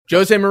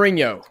Jose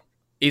Mourinho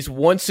is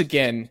once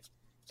again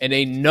in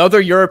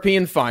another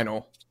European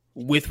final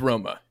with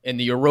Roma in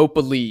the Europa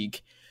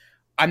League.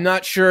 I'm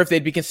not sure if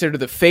they'd be considered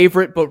the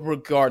favorite, but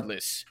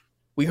regardless,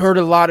 we heard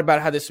a lot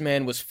about how this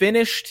man was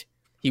finished.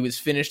 He was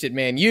finished at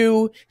Man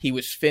U. He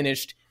was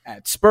finished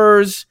at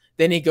Spurs.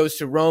 Then he goes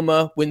to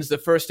Roma, wins the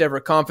first ever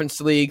Conference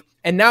League,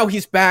 and now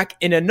he's back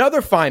in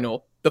another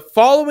final the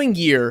following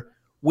year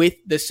with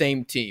the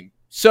same team.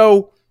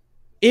 So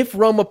if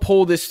Roma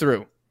pull this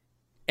through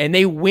and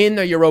they win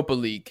the Europa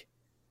League,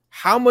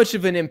 how much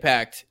of an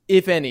impact,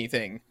 if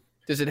anything,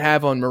 does it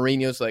have on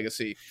Mourinho's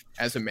legacy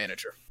as a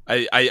manager?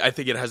 I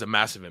think it has a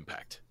massive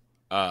impact.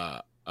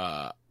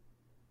 And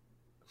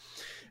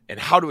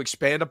how to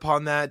expand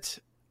upon that,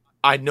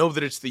 I know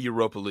that it's the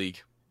Europa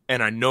League,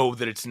 and I know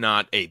that it's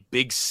not a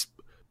big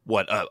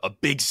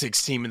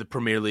six team in the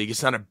Premier League.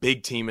 It's not a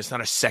big team. It's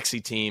not a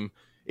sexy team.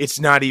 It's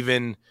not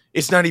even,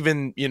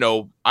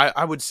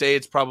 I would say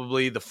it's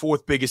probably the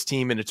fourth biggest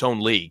team in its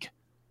own league,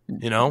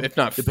 if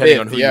not depending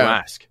fifth, on who you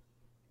ask.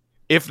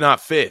 If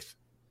not fifth.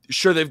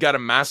 Sure, they've got a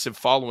massive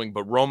following,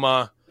 but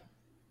Roma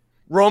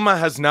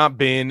has not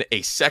been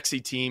a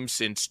sexy team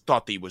since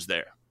Totti was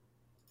there.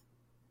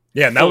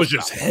 Yeah, and that was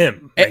just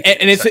him. And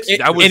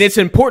it's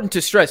important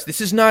to stress,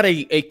 this is not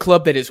a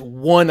club that has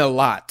won a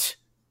lot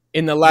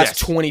in the last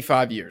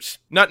 25 years.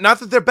 Not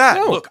that they're bad.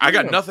 No, Look, I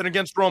got nothing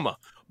against Roma.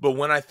 But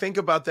when I think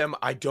about them,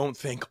 I don't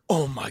think,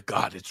 oh my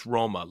God, it's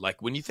Roma.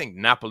 Like when you think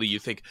Napoli, you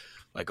think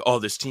like, oh,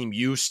 this team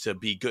used to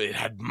be good. It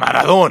had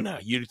Maradona.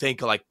 You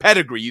think like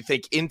pedigree. You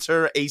think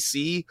Inter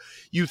AC.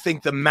 You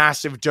think the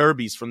massive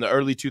derbies from the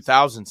early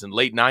 2000s and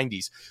late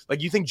 90s.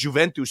 Like you think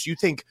Juventus. You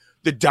think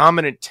the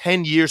dominant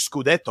 10-year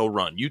Scudetto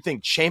run. You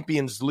think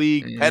Champions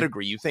League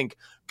pedigree. You think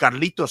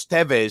Carlitos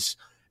Tevez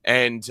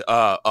and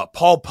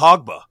Paul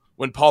Pogba.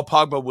 When Paul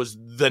Pogba was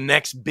the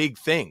next big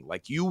thing.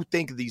 Like, you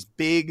think of these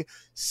big,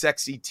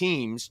 sexy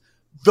teams,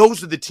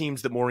 those are the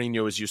teams that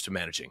Mourinho is used to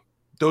managing.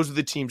 Those are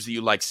the teams that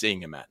you like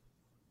seeing him at.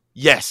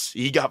 Yes,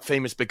 he got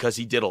famous because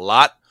he did a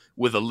lot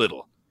with a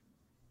little.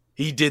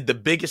 He did the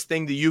biggest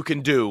thing that you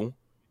can do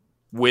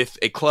with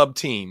a club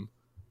team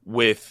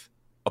with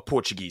a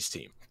Portuguese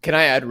team. Can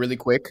I add really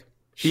quick?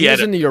 He was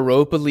in the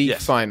Europa League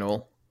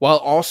final while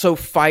also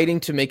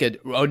fighting to make a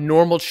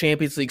normal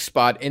Champions League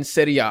spot in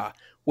Serie A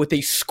with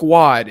a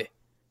squad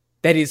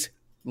that is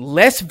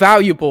less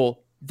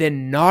valuable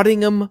than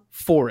Nottingham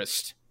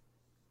Forest.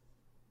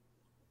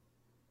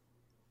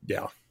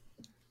 Yeah.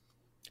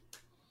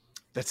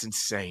 That's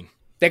insane.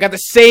 They got the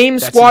same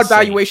squad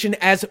valuation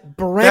as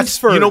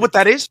Brentford. You know what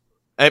that is?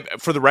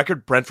 For the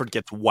record, Brentford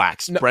gets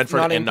waxed. No,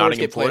 Brentford and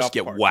Nottingham Forest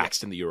get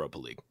waxed in the Europa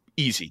League.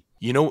 Easy.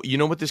 You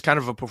know what this kind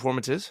of a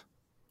performance is?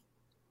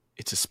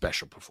 It's a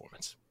special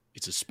performance.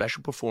 It's a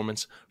special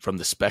performance from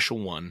the special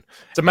one.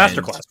 It's a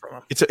masterclass from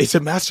him. It's a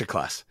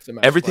masterclass.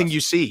 Everything you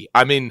see.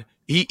 I mean,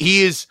 he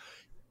is,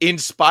 in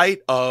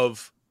spite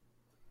of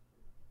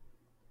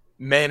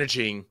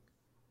managing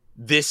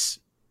this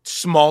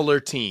smaller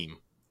team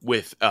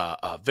with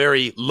a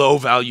very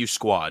low-value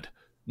squad,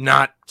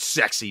 not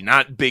sexy,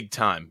 not big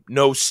time,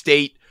 no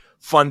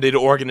state-funded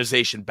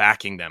organization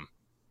backing them.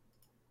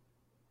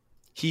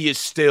 He is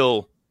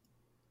still,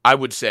 I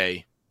would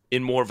say,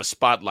 in more of a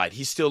spotlight.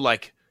 He's still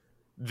like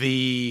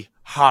the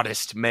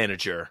hottest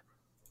manager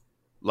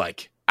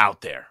like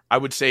out there. I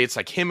would say it's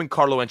like him and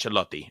Carlo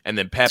Ancelotti, and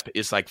then Pep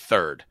is like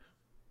third.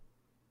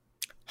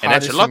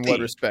 Hottest and Ancelotti, in what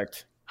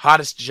respect?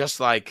 Hottest, just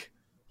like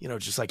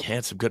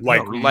handsome, good,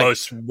 like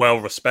most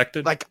well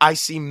respected. Like I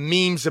see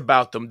memes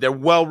about them. They're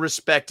well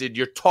respected.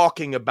 You're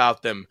talking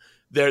about them.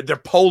 They're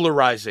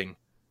polarizing.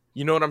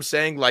 You know what I'm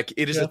saying? Like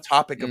it is a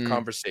topic of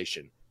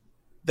conversation.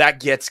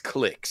 That gets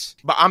clicks.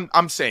 But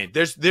I'm saying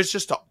there's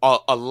just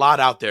a lot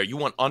out there. You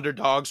want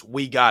underdogs?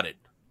 We got it.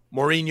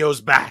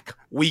 Mourinho's back.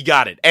 We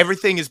got it.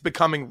 Everything is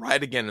becoming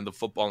right again in the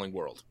footballing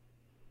world.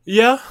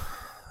 Yeah.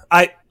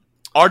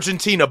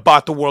 Argentina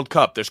bought the World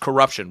Cup. There's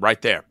corruption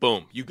right there.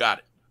 Boom. You got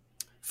it.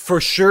 For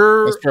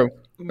sure.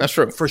 That's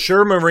true. For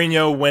sure,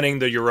 Mourinho winning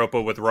the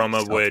Europa with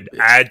Roma would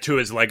add to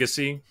his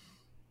legacy.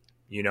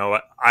 You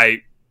know, I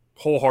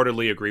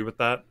wholeheartedly agree with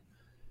that.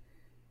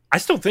 I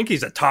still think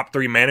he's a top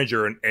 3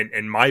 manager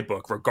in my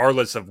book,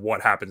 regardless of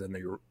what happens in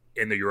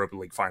the Europa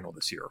League final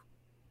this year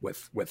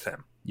with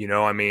him. You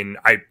know, I mean,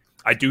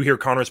 I do hear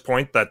Connor's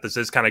point that this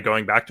is kind of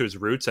going back to his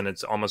roots, and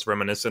it's almost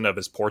reminiscent of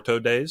his Porto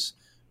days,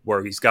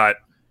 where he's got a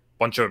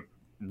bunch of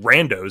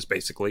randos,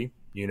 basically,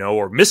 you know,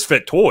 or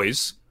misfit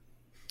toys,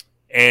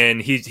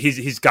 and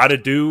he's got to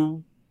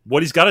do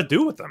what he's got to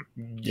do with them,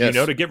 you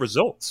know, to get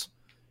results.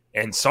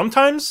 And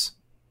sometimes,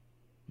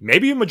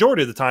 maybe a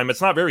majority of the time, it's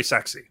not very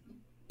sexy.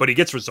 But he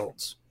gets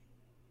results,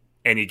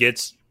 and he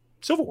gets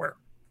silverware.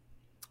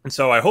 And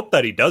so I hope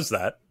that he does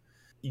that.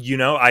 You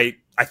know, I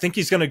think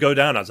he's going to go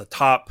down as a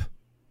top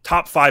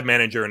 5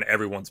 manager in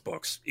everyone's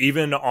books,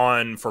 even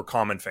for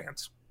common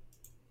fans.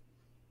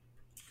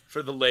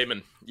 For the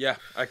layman. Yeah,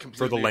 I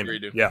completely agree,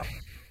 dude. Yeah.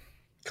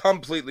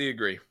 Completely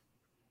agree.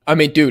 I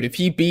mean, dude, if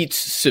he beats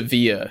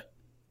Sevilla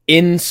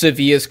in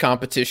Sevilla's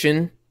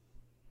competition,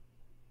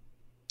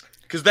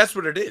 Because that's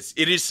what it is.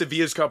 It is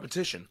Sevilla's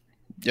competition.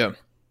 Yeah.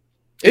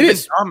 They've It been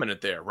is.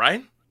 dominant there,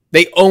 right?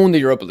 They own the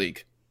Europa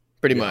League,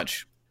 pretty Yeah.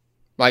 much.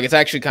 Like, it's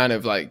actually kind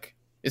of like,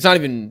 it's not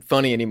even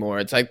funny anymore.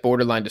 It's like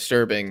borderline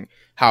disturbing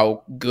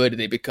how good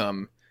they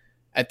become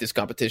at this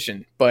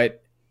competition.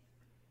 But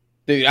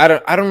dude, I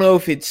don't know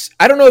if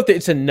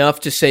it's enough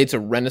to say it's a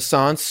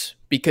renaissance,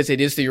 because it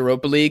is the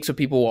Europa League, so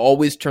people will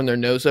always turn their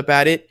nose up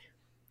at it.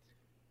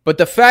 But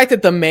the fact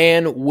that the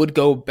man would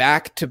go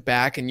back to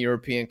back in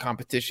European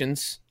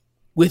competitions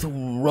with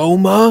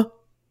Roma,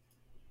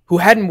 who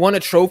hadn't won a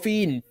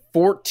trophy in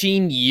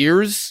 14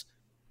 years,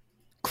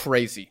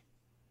 crazy.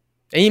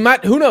 And he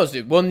might, who knows,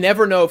 dude? We'll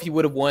never know if he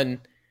would have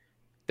won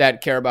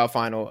that Carabao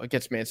final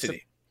against Man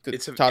City.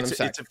 It's a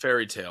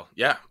fairy tale.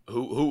 Yeah.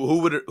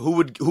 Who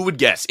would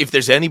guess? If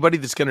there's anybody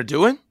that's going to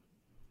do it,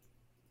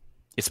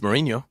 it's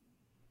Mourinho.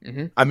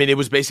 Mm-hmm. I mean, it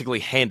was basically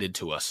handed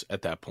to us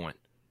at that point.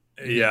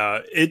 Yeah,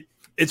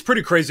 it's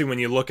pretty crazy when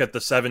you look at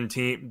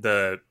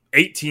the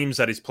 8 teams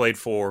that he's played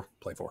for,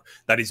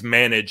 that he's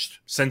managed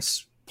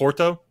since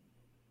Porto.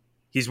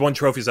 He's won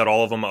trophies at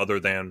all of them other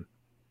than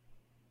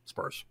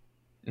Spurs.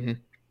 Mm-hmm.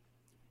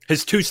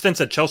 His 2 stints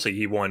at Chelsea,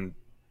 he won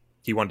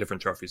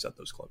different trophies at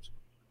those clubs.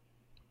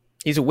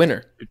 He's a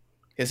winner.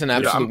 He's an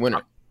absolute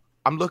winner.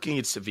 I'm looking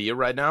at Sevilla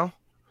right now.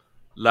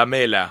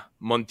 Lamela,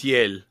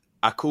 Montiel,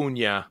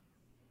 Acuna,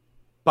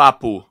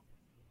 Papu,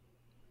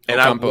 and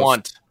Ocampos. I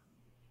want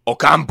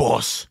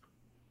Ocampos.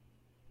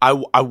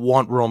 I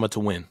want Roma to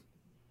win.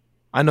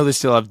 I know they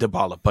still have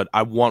Dybala, but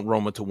I want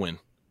Roma to win.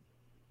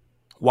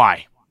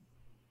 Why?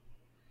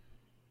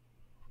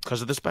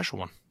 Because of the special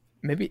one.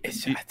 Maybe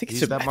it's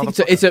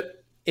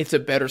a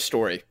better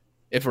story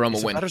if Roma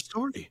wins. It's a better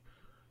story.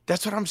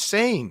 That's what I'm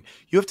saying.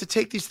 You have to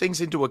take these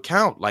things into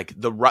account, like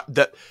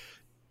the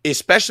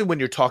especially when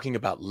you're talking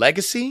about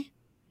legacy,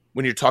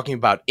 when you're talking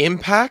about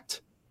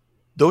impact.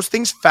 Those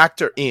things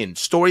factor in.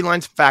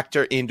 Storylines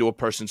factor into a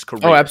person's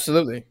career. Oh,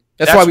 absolutely.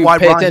 That's why we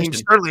pay attention.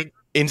 Sterling,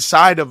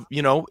 inside of,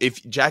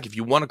 if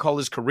you want to call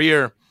his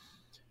career,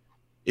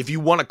 if you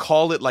want to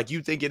call it like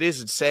you think it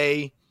is and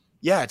say,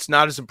 yeah, it's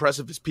not as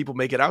impressive as people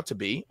make it out to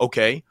be,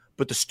 okay,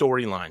 but the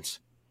storylines,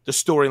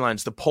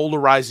 the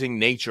polarizing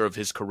nature of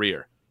his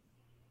career,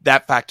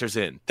 that factors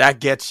in.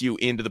 That gets you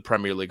into the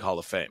Premier League Hall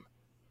of Fame.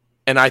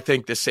 And I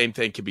think the same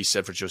thing can be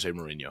said for Jose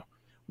Mourinho.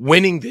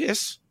 Winning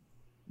this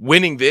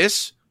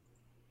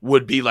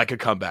would be like a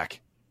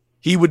comeback.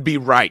 He would be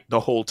right the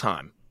whole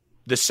time.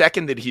 The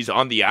second that he's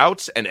on the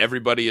outs and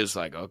everybody is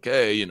like,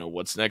 okay,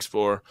 what's next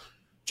for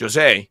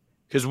Jose?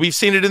 Because we've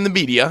seen it in the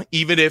media,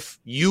 even if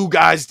you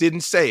guys didn't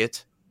say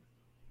it.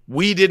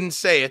 We didn't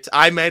say it.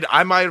 I might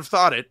have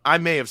thought it. I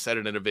may have said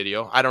it in a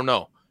video. I don't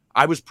know.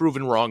 I was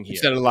proven wrong here. You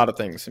said a lot of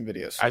things in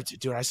videos. I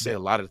say a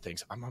lot of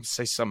things. I'm going to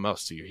say something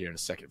else to you here in a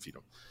second if you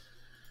don't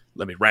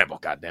let me ramble,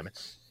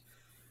 goddammit.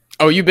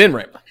 Oh, you've been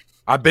rambling.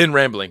 I've been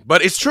rambling.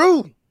 But it's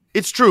true.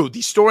 It's true.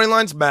 These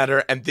storylines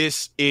matter, and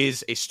this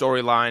is a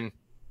storyline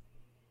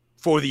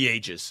for the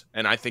ages.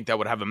 And I think that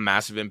would have a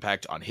massive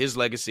impact on his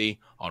legacy,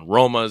 on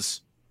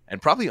Roma's,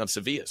 and probably on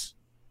Sevilla's.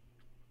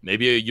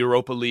 Maybe a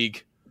Europa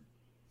League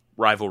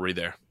rivalry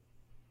there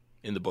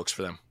in the books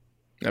for them.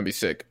 That'd be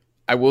sick.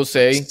 I will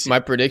say, my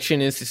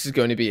prediction is this is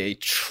going to be a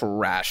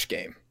trash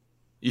game.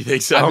 You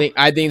think so?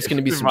 I think it's going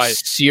to be some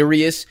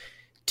serious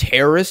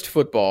terrorist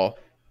football,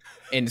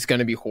 and it's going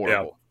to be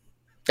horrible. Yeah.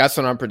 That's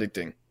what I'm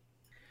predicting.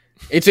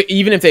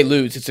 Even if they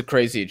lose, it's a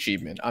crazy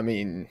achievement. I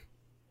mean,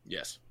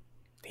 yes,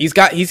 he's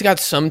got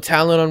some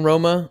talent on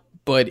Roma,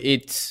 but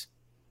it's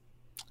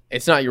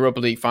not Europa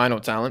League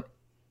final talent.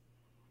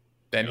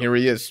 Then here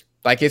he is.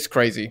 Like, it's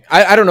crazy.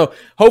 I don't know.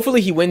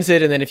 Hopefully he wins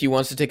it, and then if he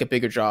wants to take a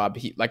bigger job,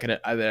 at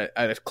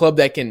a club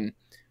that can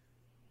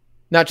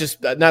not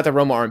that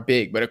Roma aren't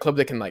big, but a club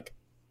that can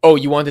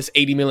you want this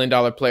 $80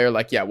 million player?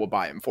 Like, yeah, we'll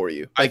buy him for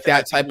you. Like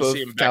that type of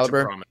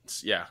caliber.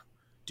 Yeah.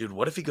 Dude,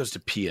 what if he goes to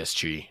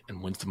PSG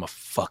and wins them a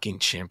fucking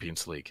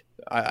Champions League?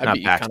 I'd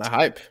be kind of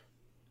hype.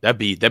 That'd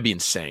be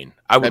insane.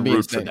 I would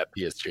root for that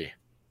PSG.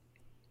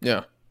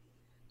 Yeah,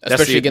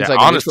 especially against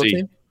a neutral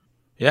team.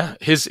 Yeah,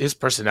 his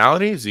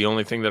personality is the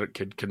only thing that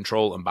could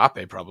control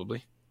Mbappe,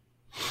 probably.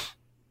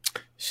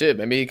 Shit,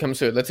 maybe he comes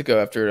to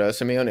Atletico after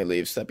Simeone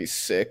leaves. That'd be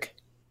sick.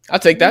 I'll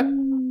take that.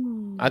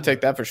 I'll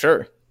take that for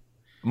sure.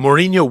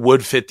 Mourinho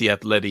would fit the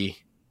Atleti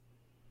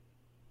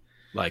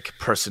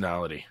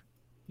personality,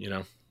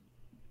 Yeah,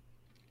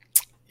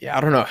 I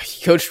don't know.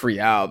 He coached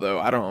Real though.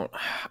 I don't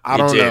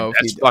know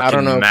if he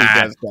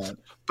does that.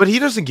 But he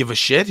doesn't give a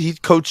shit. He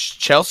coached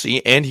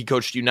Chelsea and he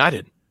coached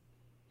United.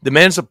 The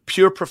man's a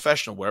pure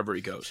professional wherever he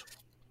goes.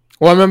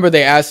 Well, I remember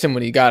they asked him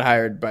when he got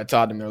hired by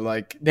Tottenham.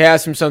 They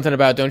asked him something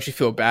about, don't you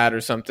feel bad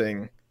or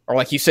something?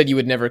 Or you said you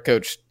would never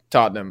coach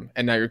Tottenham,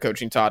 and now you're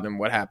coaching Tottenham.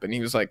 What happened? He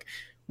was like,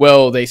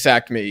 well, they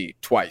sacked me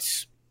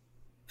twice.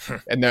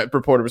 And the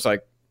reporter was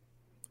like,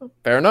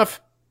 fair enough.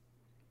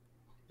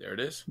 There it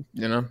is.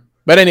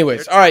 But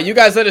anyways, all right, you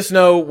guys let us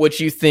know what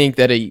you think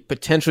that a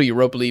potential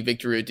Europa League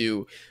victory would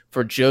do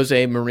for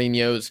Jose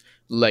Mourinho's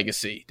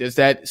legacy. Does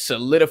that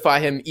solidify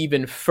him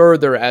even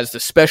further as the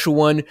special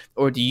one,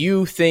 or do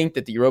you think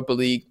that the Europa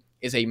League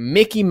is a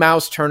Mickey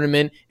Mouse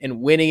tournament,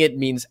 and winning it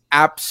means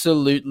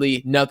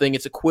absolutely nothing.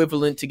 It's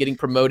equivalent to getting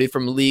promoted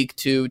from League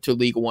 2 to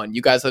League 1.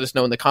 You guys let us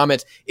know in the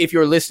comments. If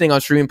you're listening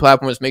on streaming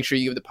platforms, make sure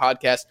you give the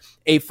podcast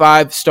a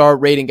 5-star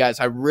rating, guys.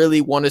 I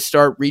really want to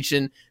start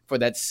reaching for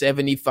that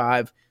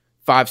 75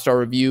 5-star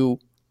review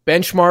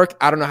benchmark.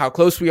 I don't know how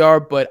close we are,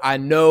 but I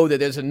know that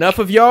there's enough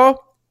of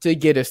y'all to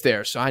get us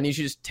there. So I need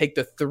you to just take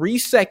the 3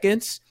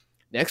 seconds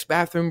next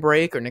bathroom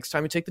break or next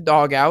time you take the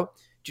dog out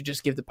to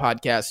just give the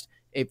podcast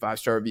a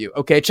 5-star review.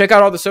 Okay, check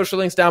out all the social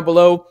links down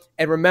below.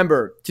 And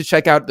remember to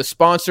check out the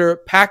sponsor,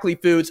 Packley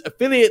Foods,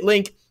 affiliate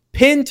link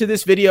pinned to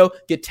this video.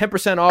 Get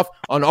 10% off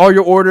on all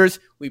your orders.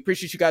 We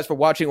appreciate you guys for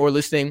watching or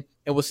listening,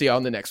 and we'll see y'all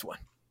in the next one.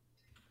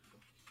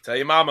 Tell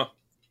your mama.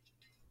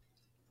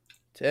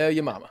 Tell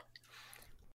your mama.